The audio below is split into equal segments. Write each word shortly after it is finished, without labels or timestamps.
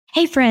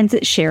Hey friends,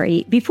 it's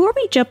Sherry. Before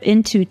we jump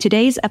into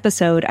today's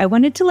episode, I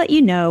wanted to let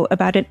you know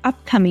about an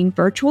upcoming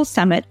virtual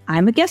summit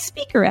I'm a guest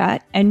speaker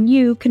at, and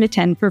you can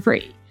attend for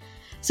free.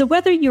 So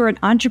whether you're an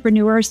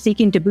entrepreneur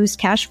seeking to boost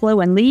cash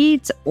flow and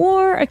leads,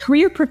 or a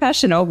career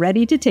professional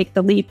ready to take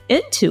the leap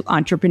into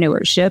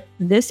entrepreneurship,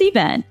 this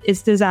event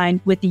is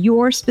designed with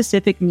your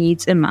specific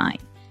needs in mind.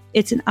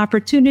 It's an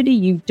opportunity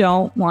you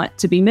don't want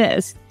to be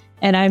missed.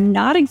 And I'm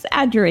not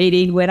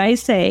exaggerating when I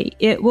say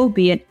it will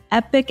be an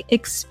epic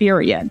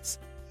experience.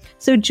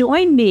 So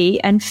join me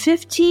and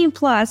 15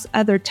 plus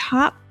other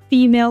top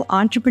female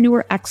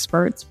entrepreneur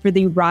experts for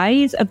the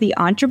Rise of the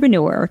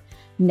Entrepreneur,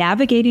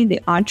 Navigating the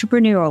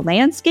Entrepreneurial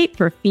Landscape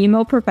for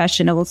Female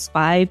Professionals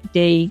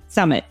 5-Day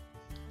Summit.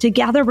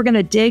 Together, we're going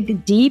to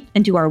dig deep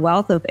into our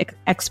wealth of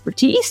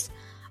expertise,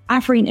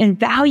 offering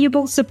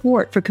invaluable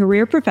support for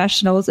career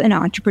professionals and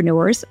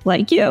entrepreneurs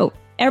like you.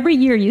 Every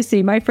year, you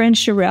see my friend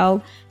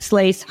Sherelle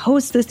Slace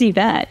host this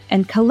event,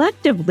 and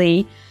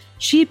collectively,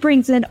 she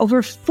brings in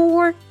over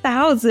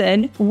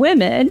 4,000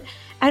 women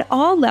at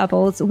all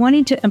levels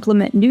wanting to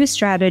implement new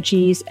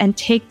strategies and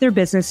take their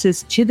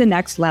businesses to the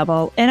next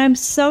level. And I'm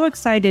so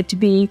excited to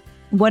be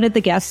one of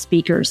the guest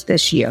speakers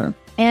this year.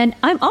 And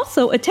I'm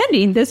also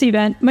attending this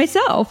event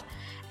myself,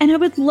 and I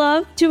would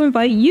love to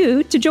invite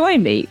you to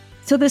join me.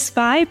 So this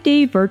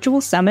 5-day virtual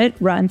summit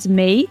runs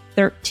May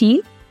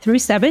 13th through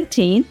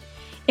 17th.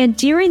 And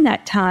during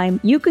that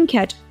time, you can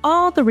catch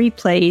all the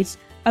replays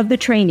of the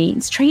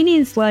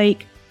trainings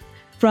like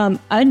from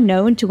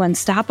Unknown to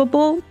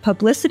Unstoppable,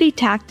 Publicity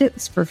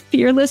Tactics for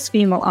Fearless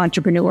Female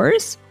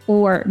Entrepreneurs,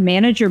 or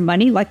Manage Your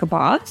Money Like a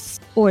Boss,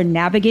 or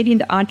Navigating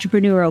the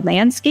Entrepreneurial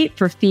Landscape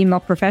for Female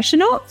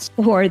Professionals,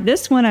 or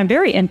this one I'm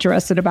very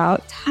interested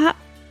about, Top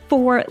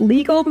 4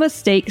 Legal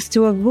Mistakes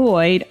to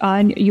Avoid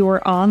on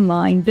Your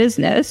Online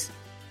Business.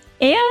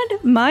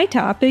 And my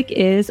topic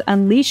is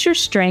Unleash Your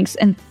Strengths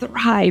and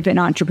Thrive in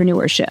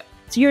Entrepreneurship.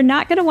 So you're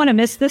not going to want to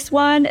miss this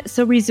one,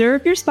 so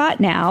reserve your spot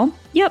now.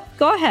 Yep,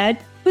 go ahead.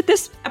 Put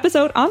this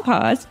episode on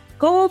pause,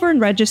 go over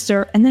and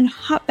register, and then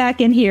hop back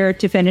in here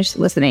to finish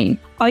listening.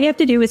 All you have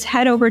to do is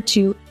head over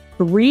to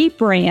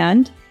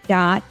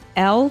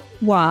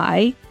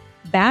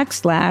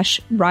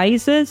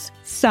rebrand.ly/Rises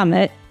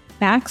Summit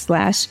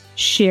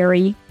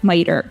 /Sherry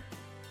Miter.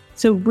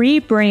 So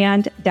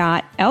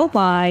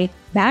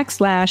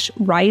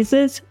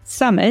rebrand.ly/Rises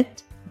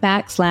Summit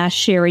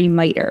 /Sherry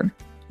Miter.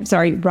 I'm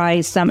sorry,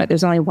 Rise Summit.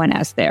 There's only one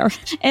S there.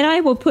 And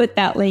I will put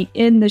that link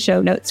in the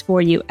show notes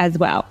for you as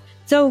well.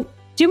 So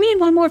do me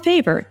one more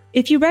favor.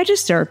 If you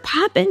register,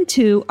 pop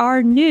into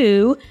our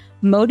new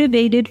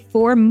Motivated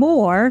for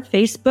More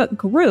Facebook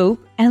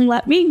group and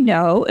let me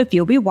know if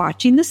you'll be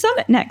watching the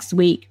summit next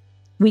week.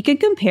 We can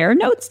compare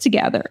notes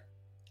together.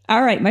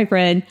 All right, my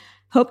friend.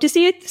 Hope to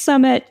see you at the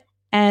summit.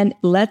 And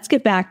let's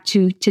get back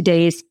to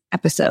today's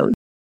episode.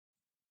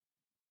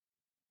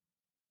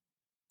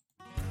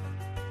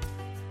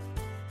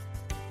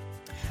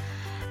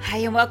 Hi,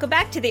 and welcome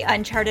back to the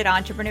Uncharted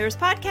Entrepreneurs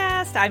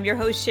Podcast. I'm your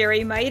host,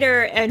 Sherry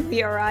Miter, and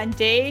we are on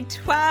day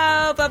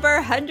 12 of our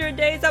 100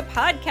 days of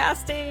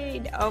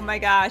podcasting. Oh my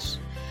gosh.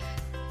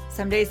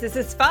 Some days this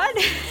is fun,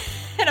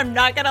 and I'm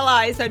not going to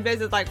lie. Some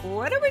days it's like,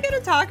 what are we going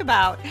to talk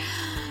about?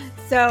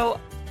 So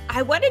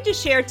I wanted to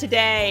share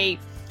today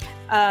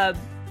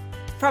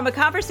from a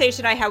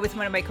conversation I had with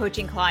one of my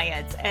coaching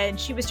clients, and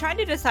she was trying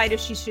to decide if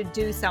she should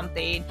do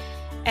something.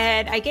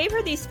 And I gave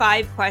her these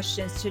 5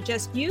 questions to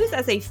just use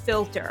as a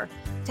filter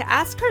to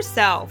ask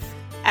herself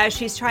as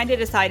she's trying to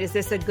decide, is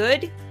this a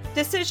good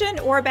decision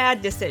or a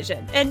bad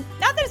decision? And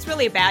not that it's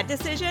really a bad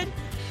decision,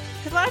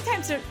 because a lot of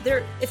times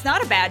it's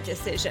not a bad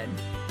decision.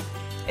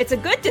 It's a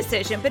good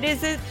decision, but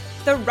is it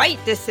the right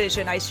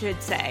decision, I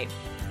should say?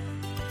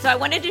 So I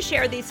wanted to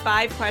share these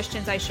 5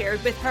 questions I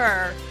shared with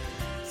her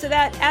so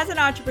that as an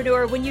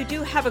entrepreneur, when you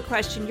do have a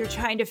question you're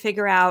trying to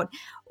figure out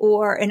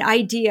or an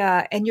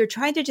idea, and you're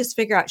trying to just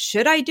figure out,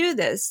 should I do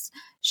this?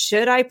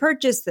 Should I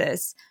purchase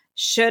this?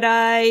 Should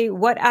I,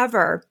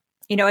 whatever?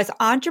 You know, as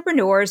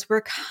entrepreneurs,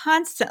 we're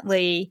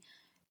constantly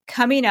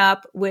coming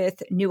up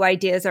with new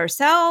ideas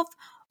ourselves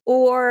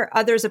or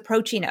others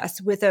approaching us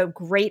with a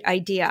great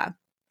idea.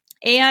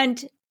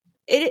 And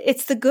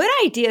it's the good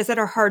ideas that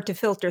are hard to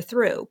filter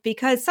through,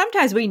 because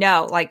sometimes we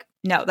know, like,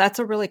 no, that's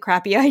a really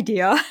crappy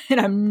idea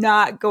and I'm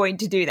not going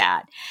to do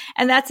that.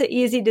 And that's an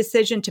easy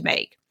decision to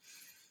make.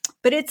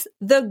 But it's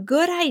the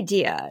good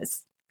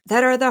ideas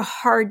that are the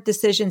hard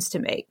decisions to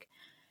make.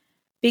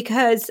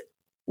 Because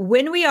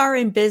when we are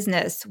in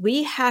business,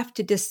 we have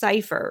to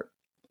decipher,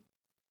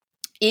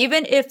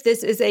 even if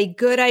this is a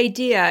good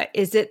idea,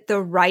 is it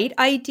the right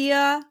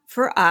idea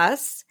for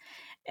us?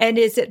 And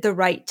is it the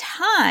right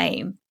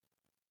time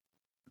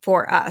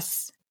for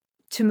us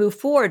to move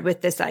forward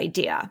with this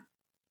idea?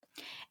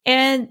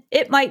 And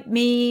it might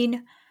be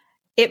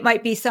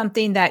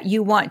something that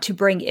you want to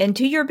bring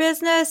into your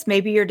business.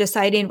 Maybe you're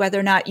deciding whether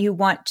or not you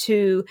want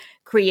to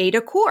create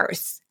a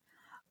course.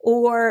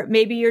 Or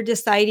maybe you're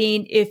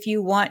deciding if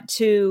you want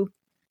to,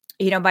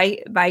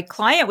 my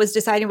client was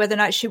deciding whether or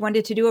not she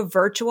wanted to do a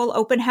virtual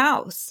open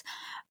house.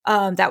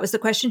 That was the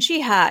question she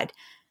had.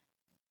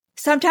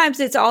 Sometimes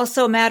it's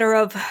also a matter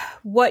of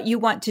what you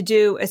want to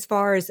do as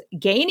far as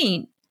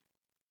gaining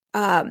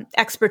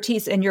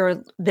expertise in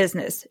your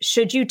business.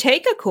 Should you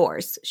take a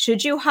course?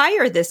 Should you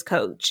hire this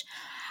coach?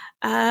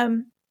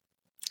 Sometimes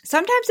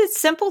it's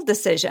simple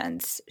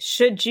decisions.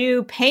 Should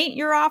you paint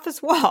your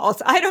office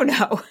walls? I don't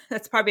know.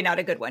 That's probably not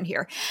a good one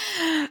here.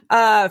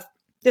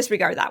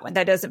 Disregard that one.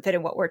 That doesn't fit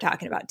in what we're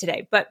talking about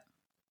today. But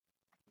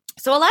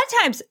so a lot of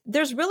times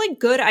there's really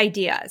good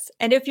ideas.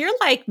 And if you're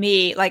like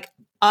me, like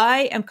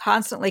I am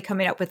constantly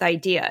coming up with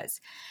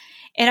ideas.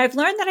 And I've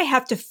learned that I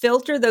have to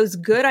filter those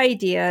good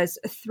ideas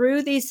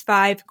through these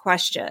 5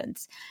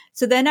 questions.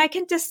 So then I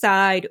can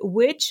decide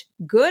which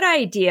good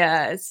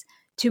ideas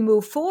to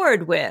move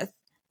forward with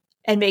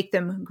and make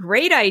them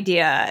great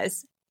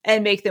ideas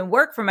and make them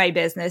work for my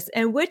business.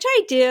 And which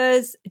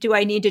ideas do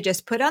I need to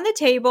just put on the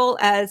table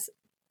as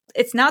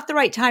it's not the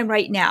right time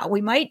right now. We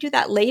might do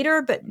that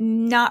later, but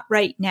not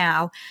right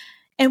now.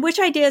 And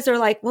which ideas are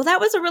like, well, that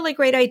was a really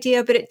great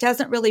idea, but it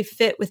doesn't really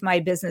fit with my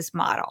business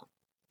model.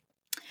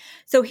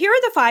 So here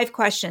are the 5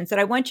 questions that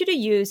I want you to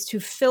use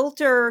to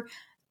filter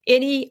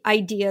any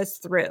ideas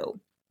through.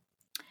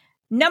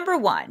 Number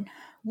 1,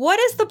 what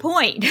is the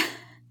point?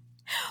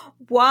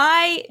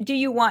 Why do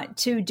you want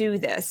to do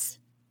this?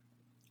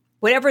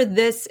 Whatever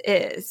this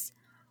is,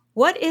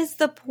 what is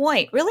the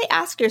point? Really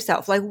ask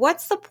yourself, like,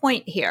 what's the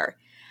point here?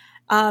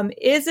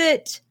 Is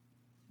it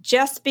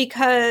just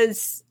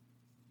because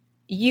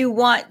you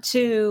want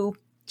to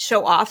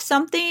show off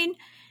something?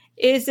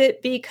 Is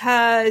it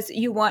because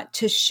you want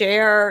to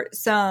share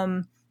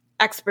some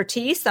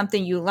expertise,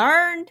 something you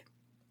learned?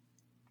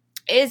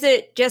 Is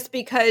it just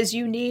because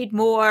you need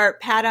more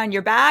pat on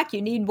your back?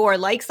 You need more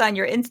likes on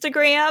your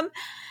Instagram?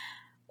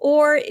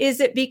 Or is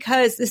it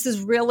because this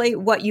is really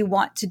what you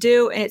want to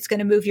do and it's going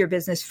to move your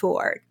business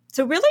forward?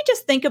 So really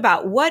just think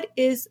about, what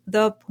is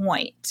the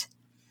point?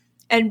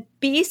 And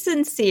be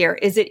sincere.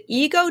 Is it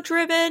ego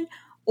driven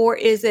or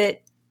is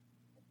it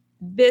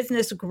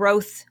business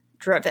growth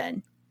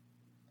driven?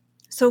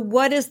 So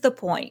what is the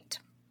point?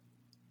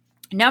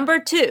 Number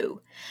 2,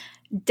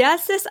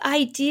 does this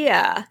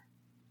idea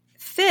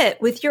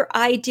fit with your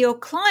ideal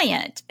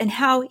client and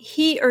how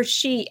he or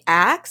she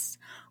acts,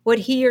 what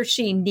he or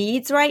she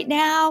needs right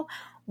now,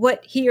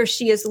 what he or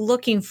she is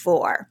looking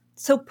for?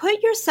 So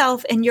put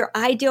yourself in your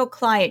ideal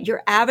client,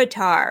 your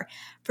avatar.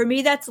 For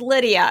me, that's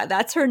Lydia.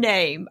 That's her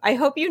name. I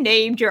hope you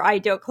named your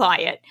ideal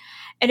client.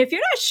 And if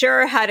you're not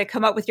sure how to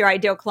come up with your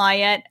ideal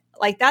client,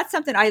 like that's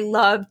something I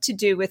love to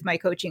do with my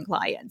coaching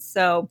clients.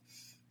 So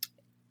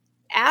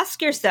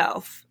ask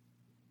yourself,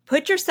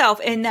 put yourself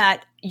in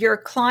that your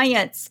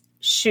client's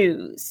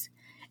shoes.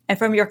 And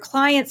from your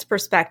client's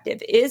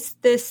perspective, is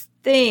this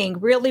thing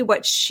really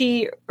what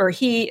she or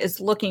he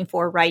is looking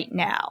for right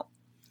now,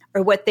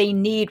 or what they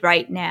need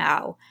right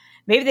now?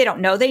 Maybe they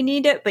don't know they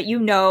need it, but you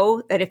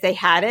know that if they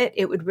had it,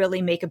 it would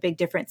really make a big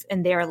difference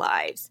in their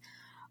lives.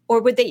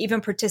 Or would they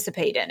even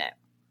participate in it?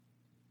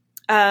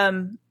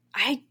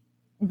 I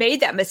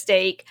made that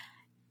mistake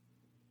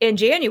in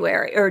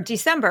January or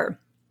December,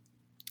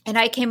 and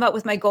I came up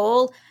with my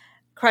goal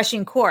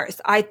crushing course.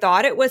 I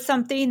thought it was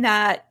something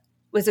that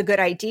was a good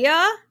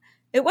idea.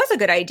 It was a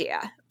good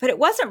idea, but it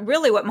wasn't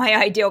really what my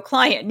ideal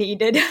client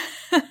needed.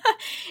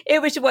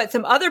 It was what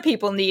some other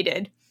people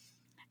needed.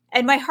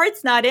 And my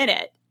heart's not in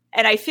it.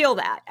 And I feel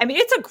that. I mean,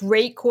 it's a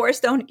great course.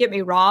 Don't get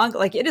me wrong.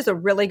 Like, it is a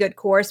really good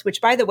course, which,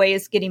 by the way,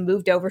 is getting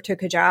moved over to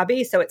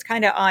Kajabi. So it's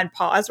kind of on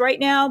pause right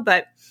now,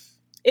 but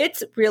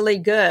it's really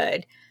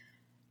good.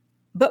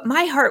 But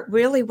my heart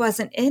really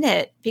wasn't in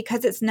it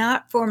because it's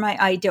not for my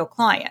ideal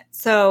client.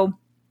 So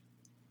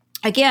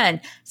again,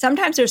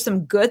 sometimes there's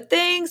some good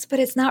things, but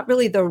it's not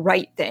really the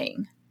right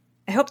thing.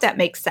 I hope that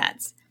makes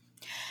sense.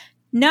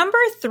 Number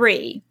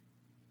 3,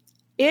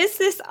 is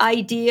this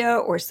idea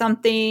or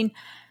something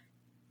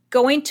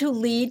going to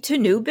lead to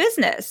new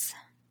business?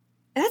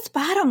 That's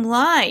bottom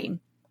line.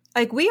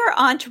 Like, we are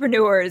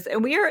entrepreneurs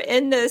and we are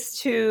in this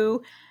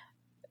to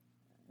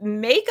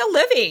make a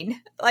living.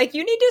 Like,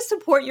 you need to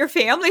support your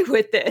family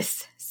with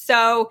this.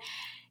 So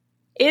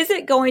is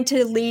it going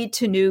to lead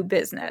to new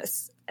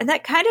business? And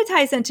that kind of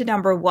ties into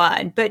number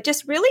 1, but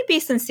just really be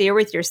sincere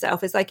with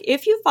yourself. It's like,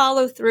 if you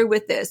follow through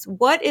with this,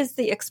 what is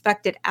the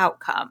expected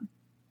outcome?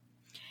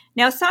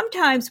 Now,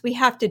 sometimes we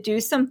have to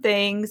do some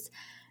things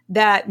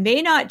that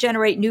may not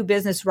generate new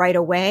business right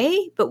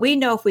away, but we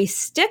know if we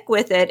stick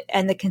with it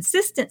and the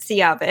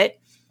consistency of it,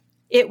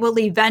 it will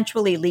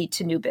eventually lead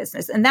to new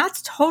business. And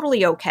that's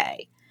totally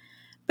okay.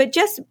 But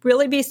just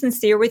really be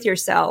sincere with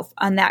yourself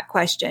on that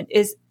question.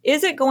 Is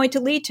it going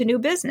to lead to new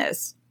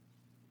business?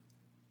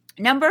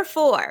 Number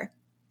 4,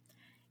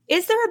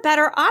 is there a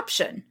better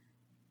option?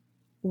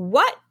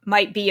 What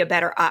might be a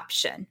better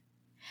option?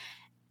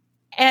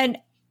 And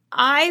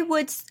I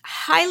would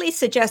highly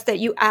suggest that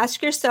you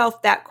ask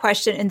yourself that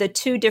question in the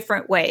 2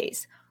 different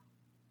ways.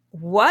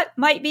 What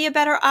might be a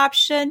better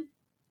option?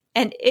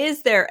 And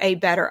is there a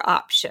better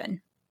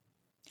option?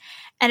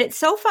 And it's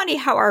so funny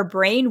how our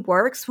brain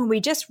works when we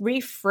just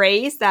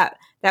rephrase that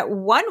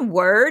one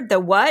word, the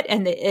what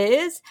and the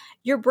is,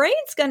 your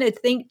brain's going to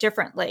think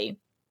differently.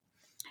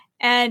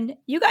 And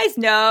you guys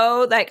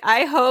know, like,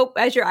 I hope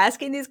as you're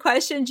asking these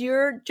questions,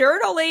 you're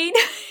journaling.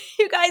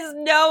 You guys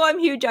know I'm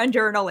huge on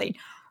journaling.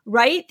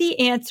 Write the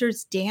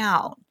answers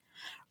down.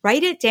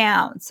 Write it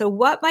down. So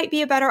what might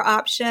be a better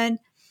option?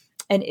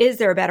 And is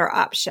there a better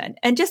option?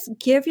 And just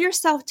give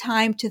yourself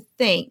time to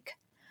think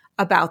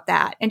about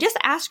that. And just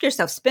ask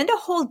yourself, spend a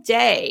whole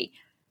day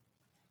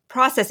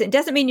process. It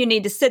doesn't mean you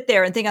need to sit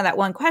there and think on that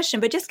one question,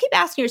 but just keep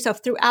asking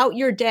yourself throughout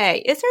your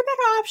day, is there a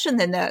better option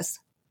than this?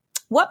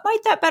 What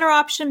might that better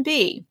option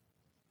be?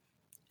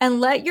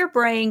 And let your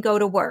brain go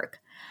to work.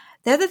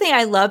 The other thing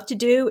I love to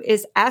do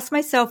is ask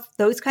myself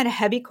those kind of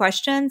heavy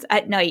questions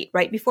at night,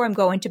 right before I'm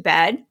going to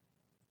bed.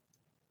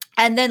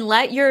 And then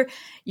let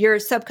your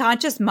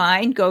subconscious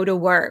mind go to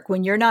work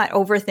when you're not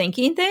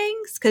overthinking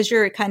things because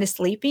you're kind of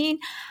sleeping.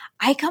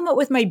 I come up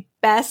with my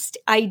best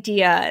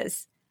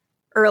ideas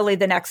early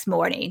the next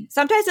morning,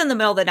 sometimes in the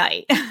middle of the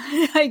night.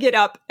 I get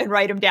up and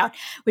write them down,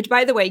 which,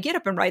 by the way, get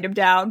up and write them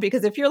down,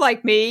 because if you're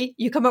like me,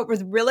 you come up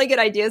with really good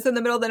ideas in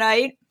the middle of the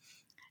night,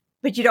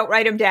 but you don't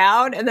write them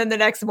down. And then the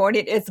next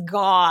morning, it's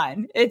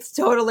gone. It's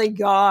totally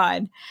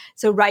gone.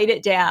 So write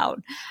it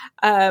down.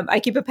 I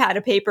keep a pad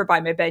of paper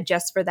by my bed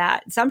just for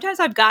that.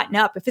 Sometimes I've gotten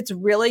up. If it's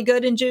really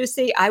good and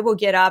juicy, I will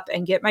get up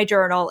and get my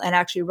journal and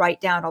actually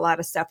write down a lot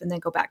of stuff and then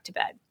go back to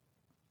bed.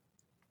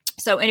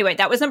 So anyway,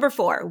 that was number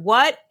 4.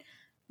 What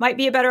might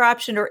be a better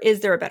option, or is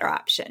there a better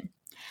option?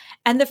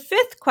 And the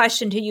 5th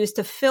question to use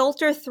to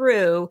filter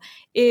through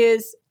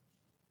is,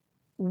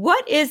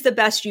 what is the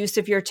best use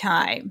of your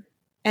time?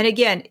 And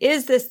again,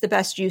 is this the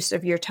best use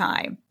of your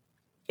time?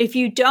 If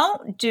you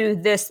don't do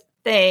this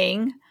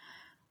thing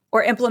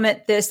or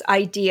implement this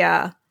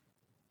idea,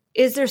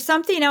 is there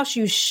something else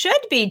you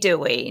should be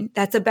doing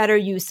that's a better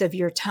use of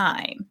your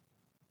time?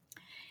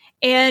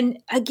 And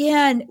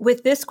again,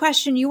 with this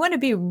question, you want to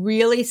be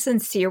really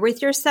sincere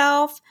with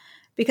yourself,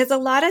 because a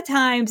lot of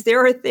times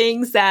there are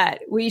things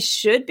that we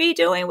should be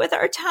doing with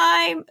our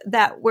time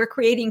that we're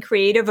creating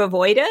creative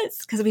avoidance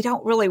because we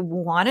don't really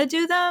want to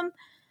do them.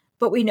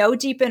 But we know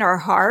deep in our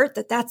heart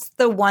that that's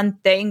the one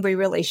thing we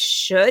really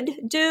should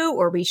do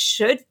or we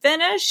should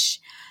finish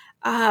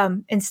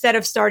instead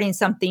of starting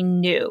something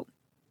new.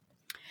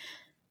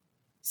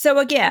 So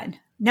again,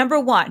 number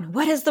 1,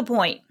 what is the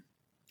point?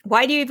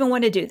 Why do you even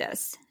want to do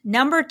this?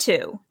 Number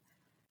 2,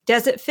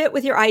 does it fit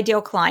with your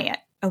ideal client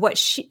and what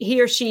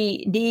he or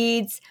she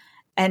needs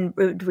and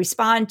would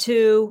respond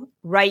to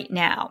right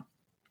now?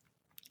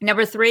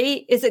 Number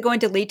 3, is it going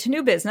to lead to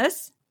new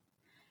business?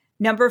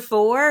 Number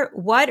 4,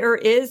 what or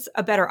is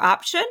a better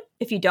option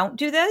if you don't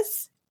do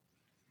this?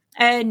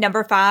 And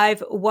number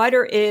 5, what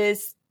or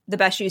is the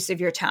best use of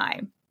your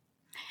time?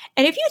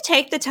 And if you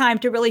take the time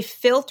to really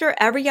filter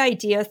every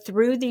idea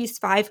through these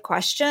 5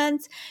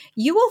 questions,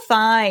 you will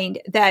find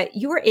that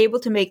you are able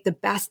to make the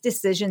best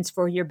decisions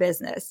for your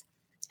business.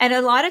 And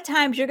a lot of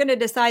times you're going to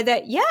decide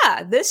that,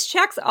 yeah, this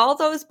checks all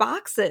those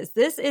boxes.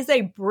 This is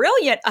a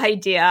brilliant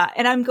idea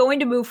and I'm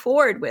going to move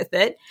forward with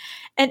it.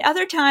 And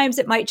other times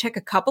it might check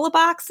a couple of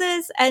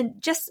boxes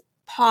and just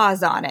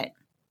pause on it.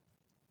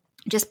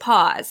 Just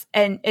pause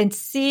and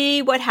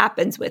see what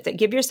happens with it.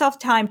 Give yourself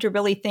time to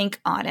really think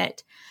on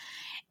it.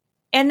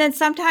 And then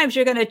sometimes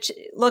you're going to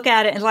look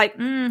at it and like,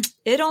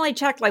 it only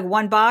checked like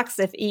 1 box,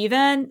 if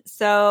even.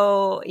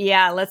 So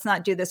yeah, let's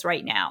not do this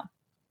right now.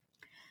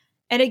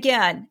 And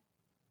again,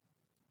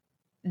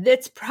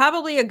 that's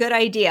probably a good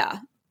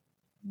idea.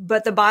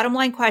 But the bottom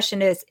line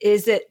question is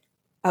it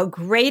a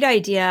great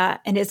idea?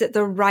 And is it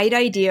the right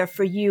idea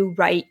for you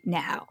right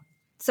now?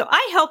 So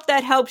I hope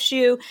that helps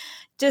you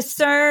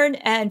discern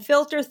and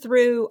filter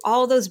through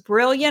all those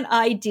brilliant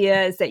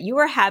ideas that you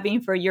are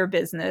having for your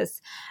business,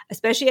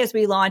 especially as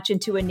we launch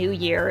into a new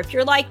year. If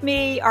you're like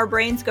me, our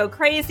brains go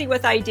crazy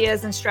with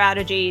ideas and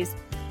strategies,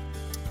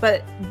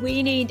 but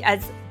we need,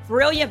 as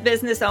brilliant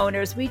business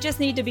owners, we just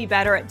need to be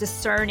better at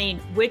discerning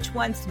which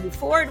ones to move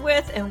forward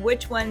with and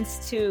which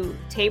ones to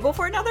table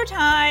for another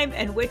time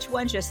and which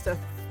ones just to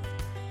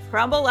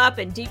crumble up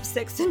and deep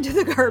six into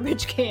the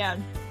garbage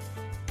can.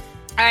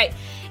 All right.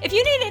 If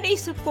you need any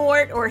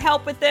support or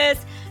help with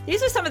this,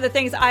 these are some of the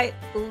things I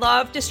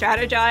love to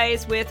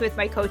strategize with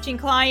my coaching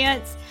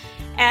clients.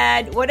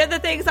 And one of the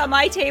things on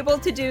my table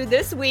to do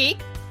this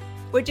week,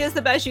 which is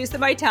the best use of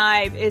my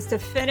time, is to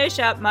finish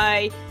up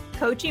my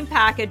coaching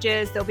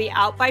packages. They'll be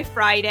out by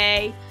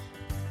Friday.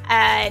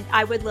 And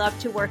I would love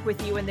to work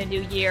with you in the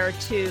new year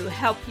to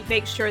help you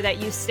make sure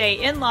that you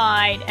stay in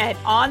line and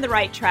on the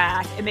right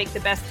track and make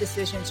the best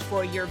decisions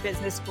for your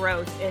business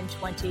growth in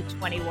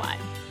 2021.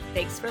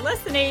 Thanks for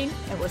listening,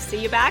 and we'll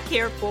see you back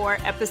here for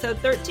episode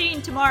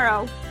 13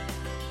 tomorrow.